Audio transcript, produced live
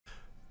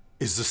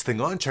Is this thing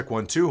on? Check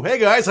 1, 2. Hey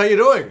guys, how you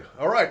doing?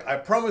 Alright, I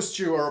promised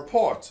you a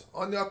report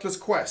on the Oculus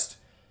Quest.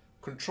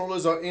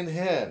 Controllers are in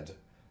hand.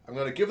 I'm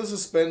going to give this a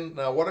spin.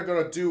 Now what I'm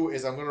going to do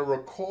is I'm going to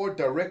record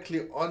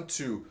directly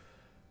onto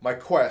my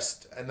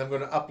Quest and I'm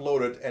going to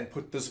upload it and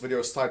put this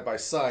video side by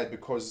side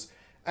because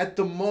at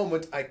the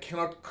moment I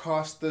cannot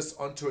cast this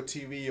onto a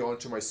TV or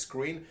onto my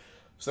screen.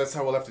 So that's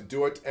how we'll have to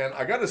do it. And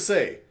I gotta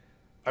say,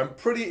 I'm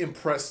pretty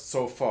impressed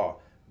so far.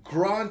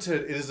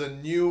 Granted, it is a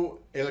new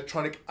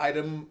electronic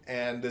item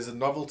and there's a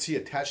novelty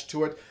attached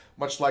to it,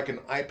 much like an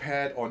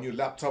iPad or new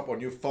laptop or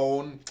new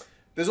phone.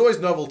 There's always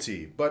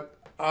novelty, but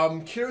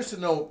I'm curious to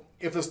know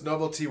if this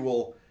novelty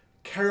will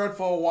carry on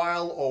for a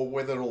while or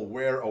whether it'll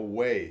wear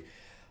away.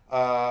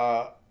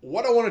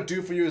 What I want to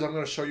do for you is I'm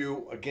going to show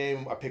you a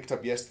game I picked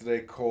up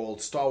yesterday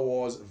called Star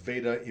Wars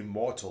Vader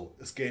Immortal.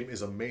 This game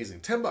is amazing.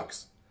 10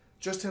 bucks.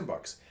 Just 10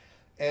 bucks.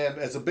 And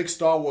as a big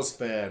Star Wars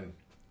fan,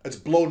 it's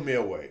blown me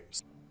away.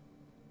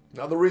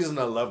 Now the reason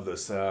I love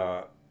this,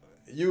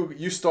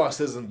 you Star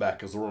Citizen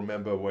backers will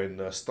remember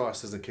when Star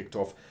Citizen kicked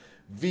off,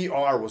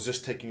 VR was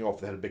just taking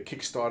off. They had a big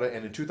Kickstarter,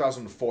 and in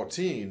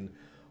 2014,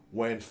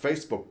 when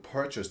Facebook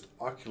purchased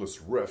Oculus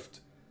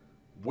Rift,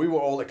 we were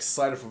all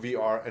excited for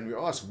VR, and we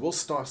asked, will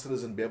Star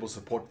Citizen be able to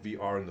support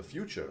VR in the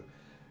future?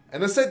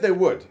 And they said they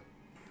would.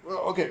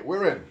 Well, okay,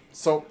 we're in.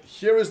 So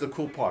here is the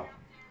cool part.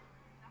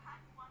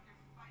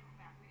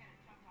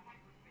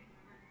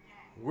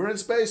 We're in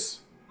space.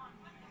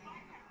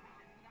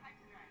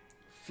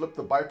 Flip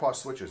the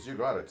bypass switches. You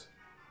got it.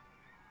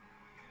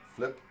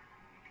 Flip.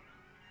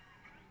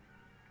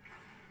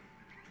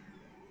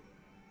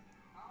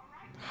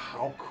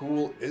 How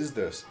cool is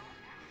this?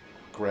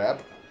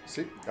 Grab.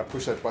 See? I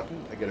push that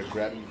button. I get a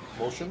grab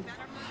motion.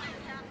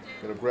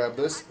 Gonna grab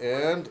this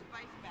and...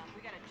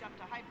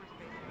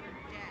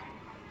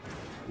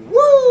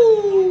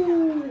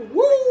 Woo!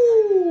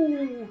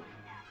 Woo!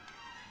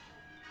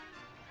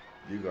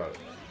 You got it.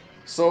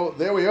 So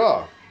there we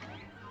are.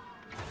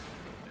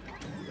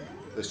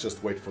 Let's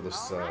just wait for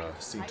this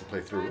scene to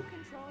play through.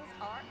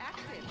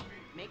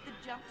 Make the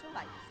jump to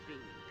light speed.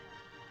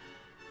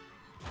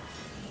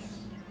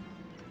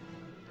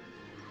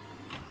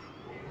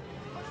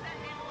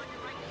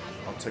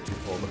 I'll take you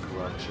for a look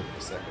around the ship in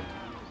a second.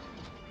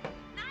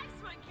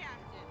 Nice one,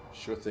 Captain.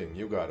 Sure thing,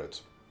 you got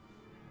it.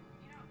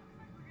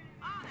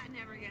 Oh, that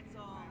never gets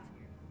old.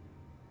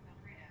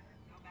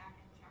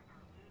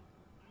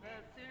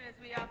 As soon as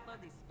we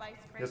offload these spice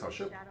crates Here's our to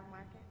the ship. shadow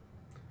market,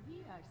 we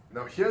are...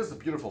 Now here's the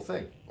beautiful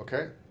thing,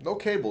 okay? No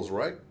cables,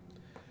 right?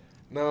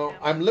 Now,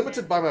 I'm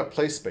limited by my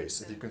play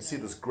space. If you can see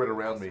this grid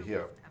around me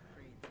here.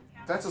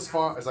 That's as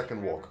far as I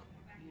can walk.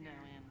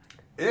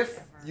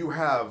 If you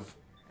have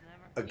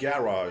a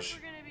garage,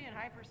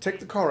 take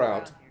the car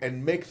out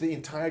and make the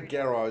entire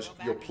garage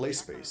your play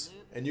space.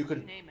 And you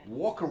can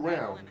walk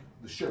around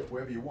the ship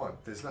wherever you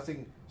want. There's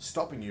nothing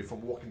stopping you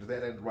from walking to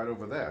that end right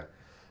over there.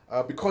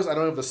 Because I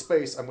don't have the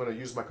space, I'm going to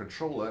use my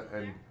controller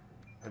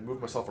and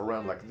move myself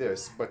around like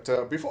this.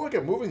 But before we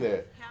get moving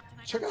there,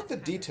 check out the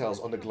details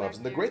on the gloves.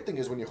 And the great thing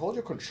is when you hold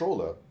your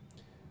controller,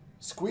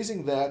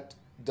 squeezing that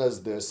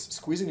does this.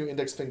 Squeezing your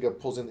index finger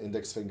pulls in the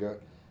index finger.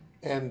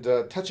 And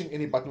touching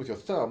any button with your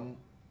thumb,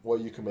 well,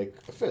 you can make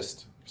a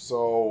fist.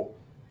 So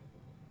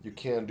you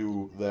can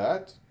do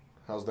that.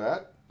 How's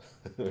that?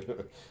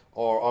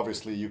 Or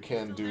obviously you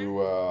can do...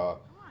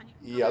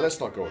 yeah, let's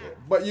not go there.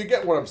 But you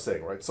get what I'm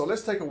saying, right? So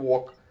let's take a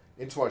walk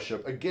into our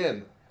ship.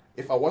 Again,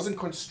 if I wasn't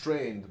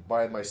constrained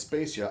by my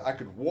space here, I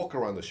could walk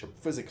around the ship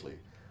physically,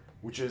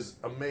 which is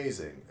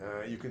amazing.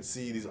 You can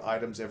see these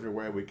items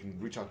everywhere. We can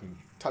reach out and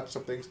touch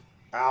some things.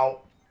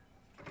 Ow!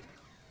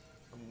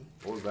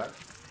 What was that?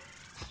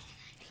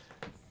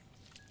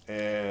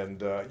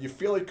 And you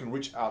feel like you can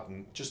reach out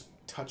and just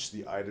touch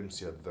the items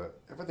here.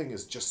 Everything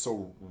is just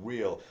so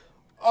real.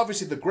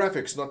 Obviously, the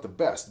graphics not the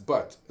best,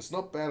 but it's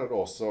not bad at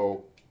all.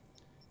 So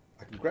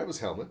I can grab his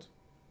helmet.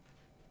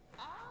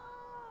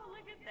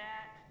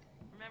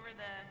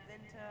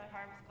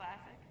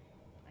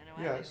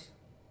 Yes.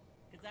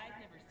 Because I've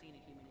never seen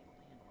a human able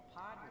to handle a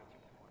pod rotor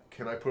before.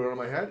 Can I put it on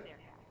my head?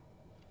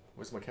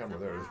 Where's my camera?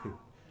 There.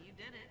 You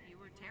did it. You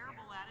were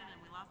terrible at it, and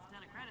we lost a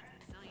ton of credits.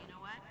 But still, you know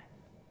what?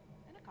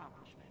 An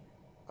accomplishment.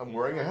 I'm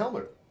wearing a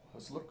helmet.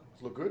 Let's look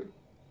good.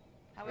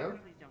 However,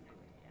 Yeah. please don't do it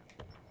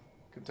again.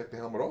 Can take the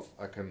helmet off.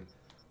 I can.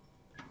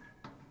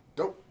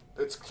 Nope.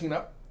 Let's clean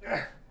up.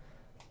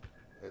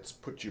 Let's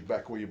put you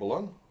back where you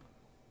belong.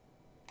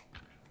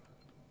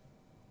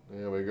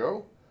 There we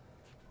go.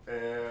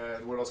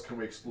 And what else can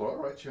we explore?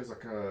 Right, here's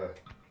like a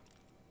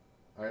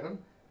item.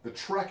 The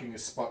tracking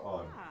is spot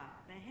on.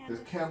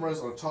 There's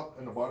cameras on the top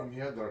and the bottom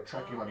here that are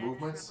tracking my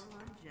movements.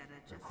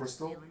 The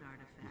crystal.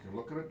 You can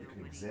look at it. You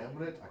can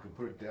examine it. I can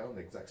put it down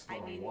the exact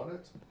spot I want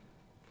it.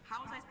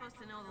 How was I supposed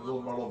to know the A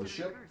little model of the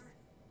ship.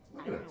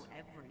 Look at it.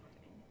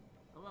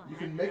 You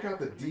can make out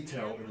the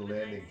detail in the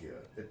landing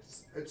gear.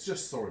 It's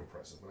just so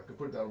impressive. I can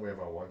put it down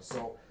wherever I want.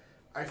 So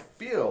I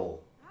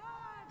feel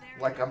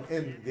like I'm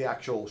in the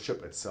actual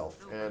ship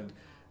itself. And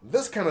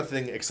this kind of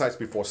thing excites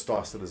me for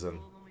Star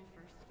Citizen.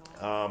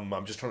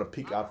 I'm just trying to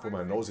peek out for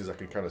my noses. I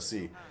can kind of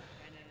see.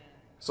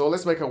 So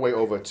let's make our way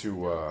over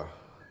to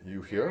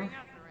you here.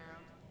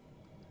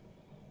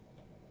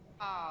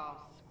 Oh,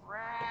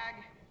 scrag.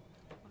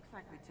 Looks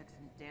like we took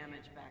some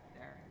damage back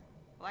there.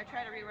 Well, I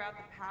try to reroute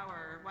the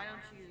power. Why don't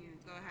you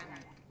go ahead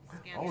and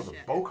scan Oh, the the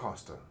ship?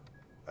 bowcaster.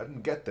 I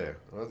didn't get there.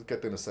 I'll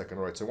get there in a second.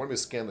 All right, so I want me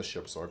to scan the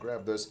ship. So I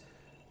grab this,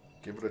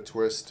 give it a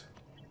twist.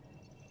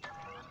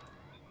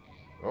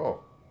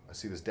 Oh, I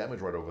see this damage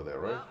right over there,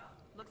 right? Well,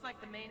 looks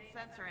like the main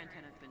sensor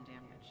antenna's been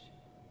damaged.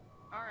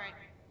 All right,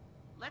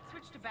 let's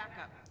switch to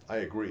backup. I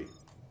agree.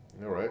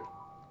 All right.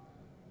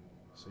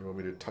 So you want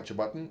me to touch a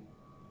button?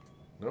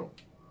 No?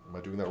 Am I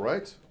doing that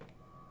right?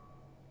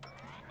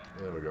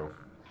 There we go.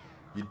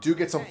 You do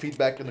get some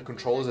feedback in the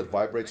controllers. It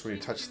vibrates when you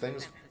touch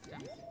things.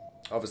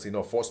 Obviously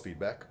no force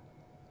feedback.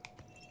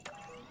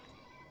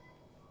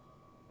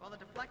 Well, the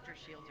deflector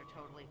shields are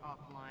totally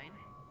offline.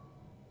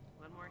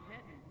 One more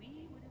hit and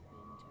we would have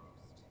been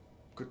toast.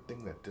 Good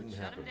thing that didn't Shut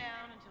happen. them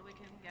down until we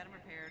can get them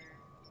repaired.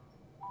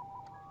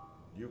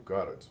 You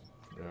got it.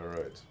 All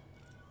right.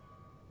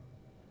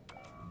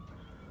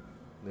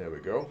 There we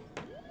go.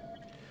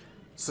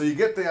 So you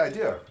get the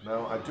idea.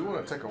 Now, I do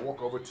want to take a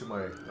walk over to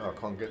my... Oh, I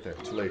can't get there.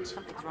 Too late.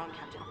 Something's wrong,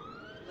 Captain.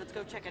 Let's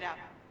go check it out.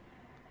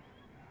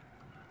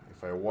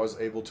 If I was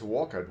able to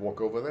walk, I'd walk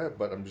over there,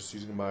 but I'm just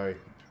using my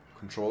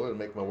controller to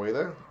make my way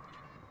there.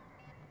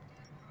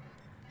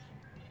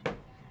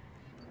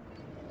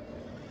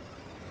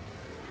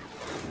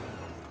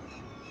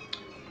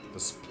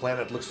 This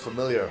planet looks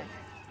familiar.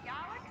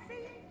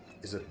 Galaxy?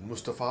 Is it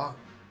Mustafar?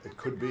 It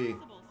could be.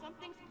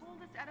 Something's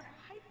pulled us out of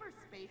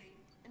hyperspace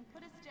and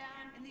put us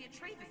down in the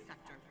Atreides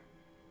sector.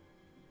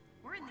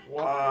 We're in the...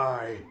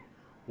 Why?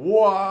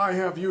 Why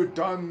have you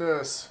done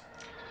this?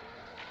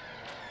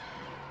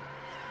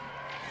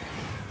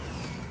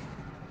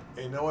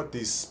 You know what?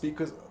 These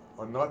speakers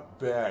are not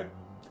bad.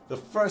 The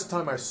first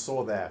time I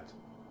saw that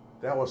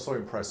was so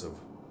impressive.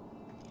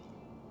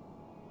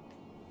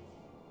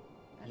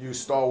 You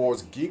Star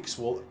Wars geeks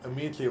will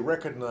immediately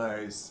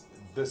recognize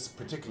this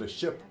particular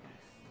ship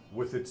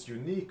with its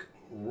unique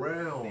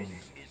round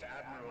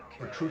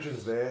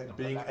protrusions there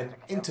being an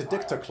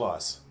interdictor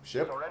class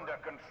ship.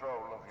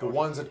 The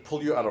ones that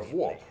pull you out of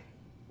warp,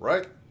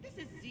 right? This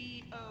is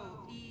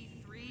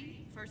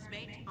ZOE3, first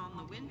mate on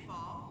the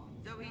Windfall.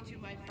 Zoe to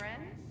my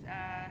friends.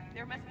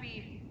 There must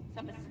be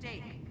some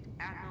mistake.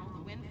 Admiral,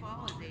 the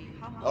Windfall is a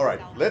humble... All right,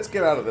 let's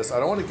get out of this. I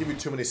don't want to give you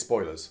too many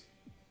spoilers.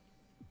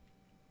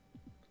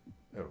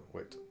 Oh,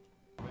 wait.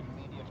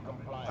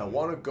 I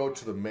want to go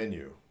to the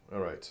menu.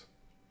 All right.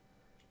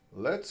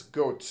 Let's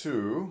go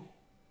to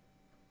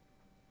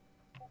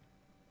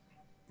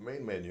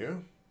main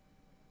menu.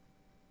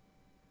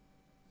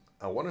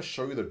 I want to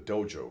show you the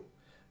dojo.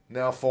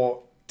 Now,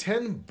 for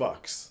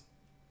 $10,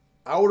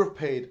 I would have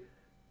paid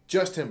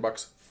just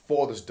 $10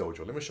 for this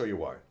dojo. Let me show you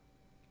why.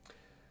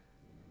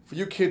 For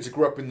you kids who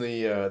grew up in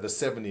the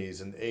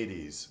 70s and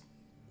 80s,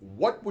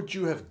 what would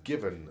you have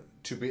given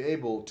to be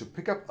able to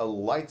pick up a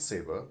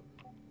lightsaber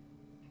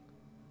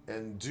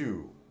and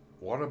do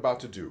what I'm about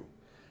to do?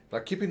 Now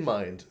keep in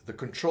mind, the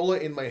controller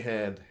in my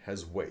hand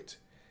has weight.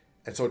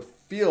 And so it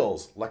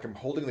feels like I'm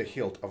holding the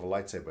hilt of a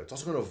lightsaber. It's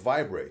also going to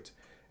vibrate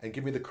and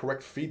give me the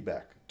correct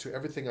feedback to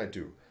everything I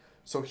do.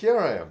 So here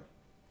I am.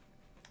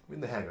 I'm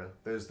in the hangar.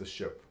 There's the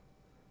ship.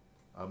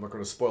 I'm not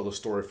going to spoil the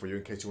story for you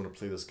in case you want to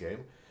play this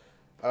game.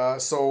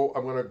 So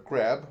I'm going to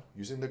grab,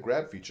 using the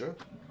grab feature.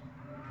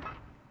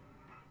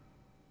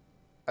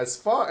 As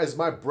far as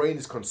my brain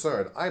is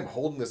concerned, I'm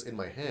holding this in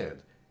my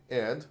hand.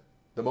 And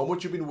the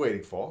moment you've been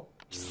waiting for,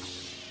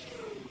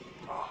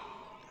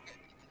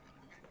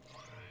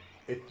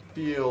 it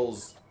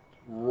feels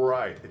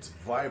right. It's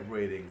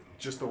vibrating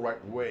just the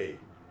right way.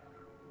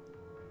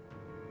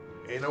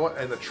 And you know what?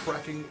 And the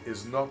tracking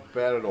is not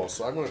bad at all.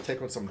 So I'm going to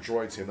take on some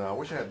droids here now. I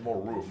wish I had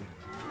more room.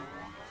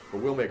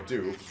 But we'll make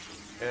do.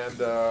 And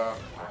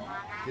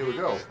here we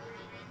go.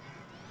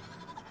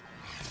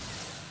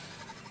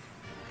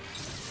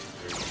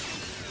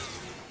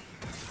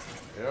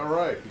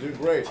 Alright, you're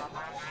doing great.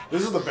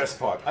 This is the best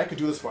part. I could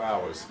do this for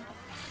hours.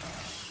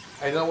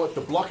 And you know what?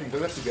 The blocking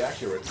doesn't have to be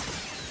accurate.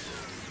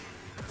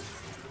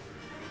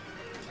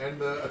 And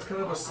it's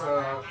kind of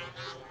a...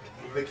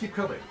 they keep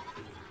coming.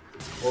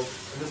 Well,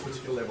 in this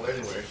particular level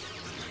anyway.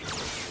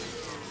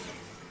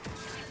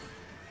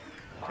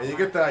 And you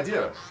get the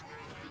idea.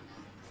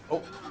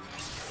 Oh.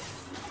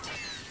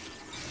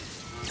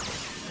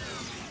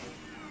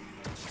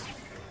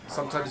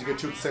 Sometimes you get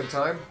two at the same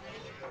time.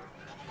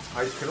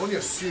 I can only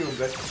assume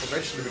that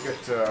eventually we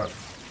get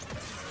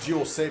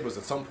dual sabers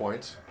at some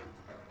point.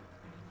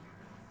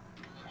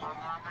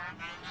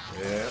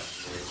 Yeah.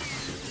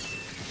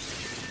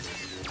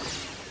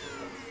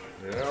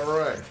 Yeah,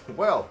 alright.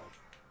 Well.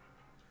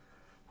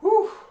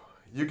 Whew.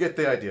 You get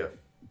the idea.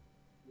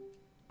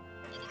 No,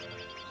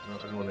 I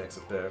didn't want to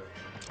exit there.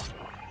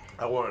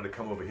 I wanted to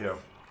come over here.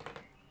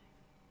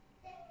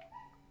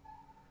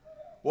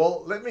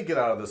 Well, let me get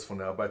out of this for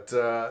now, but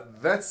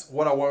that's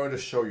what I wanted to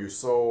show you.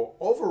 So,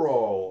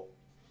 overall,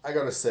 I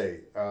gotta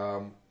say,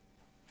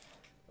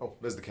 Oh,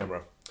 there's the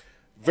camera.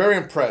 Very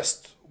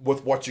impressed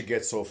with what you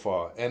get so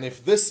far. And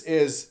if this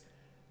is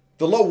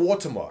the low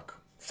watermark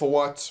for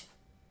what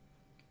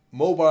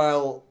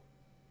mobile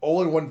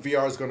all-in-one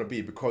VR is going to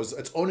be, because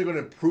it's only going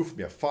to improve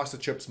me. Faster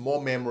chips,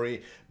 more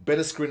memory,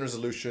 better screen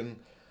resolution.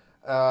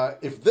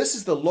 If this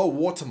is the low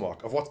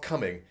watermark of what's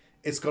coming,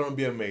 it's going to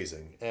be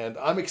amazing. And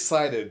I'm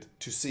excited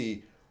to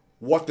see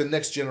what the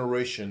next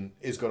generation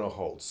is going to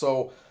hold.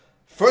 So,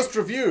 first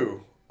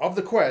review of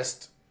the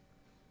Quest,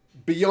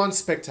 beyond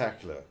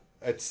spectacular.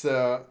 It's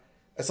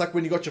like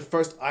when you got your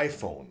first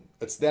iPhone.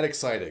 It's that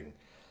exciting.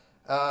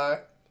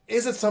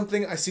 Is it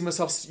something I see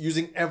myself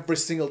using every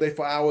single day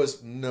for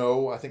hours?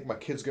 No, I think my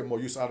kids get more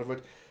use out of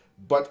it.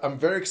 But I'm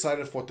very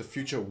excited for what the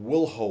future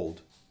will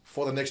hold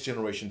for the next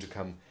generation to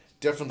come.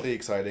 Definitely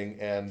exciting,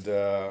 and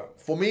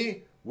for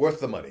me,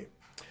 worth the money.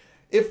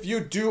 If you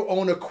do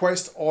own a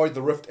Quest or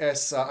the Rift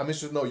S, I'm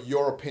interested to know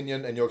your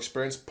opinion and your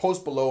experience.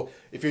 Post below.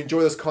 If you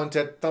enjoy this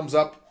content, thumbs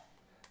up,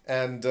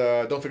 and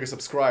don't forget to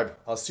subscribe.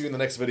 I'll see you in the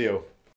next video.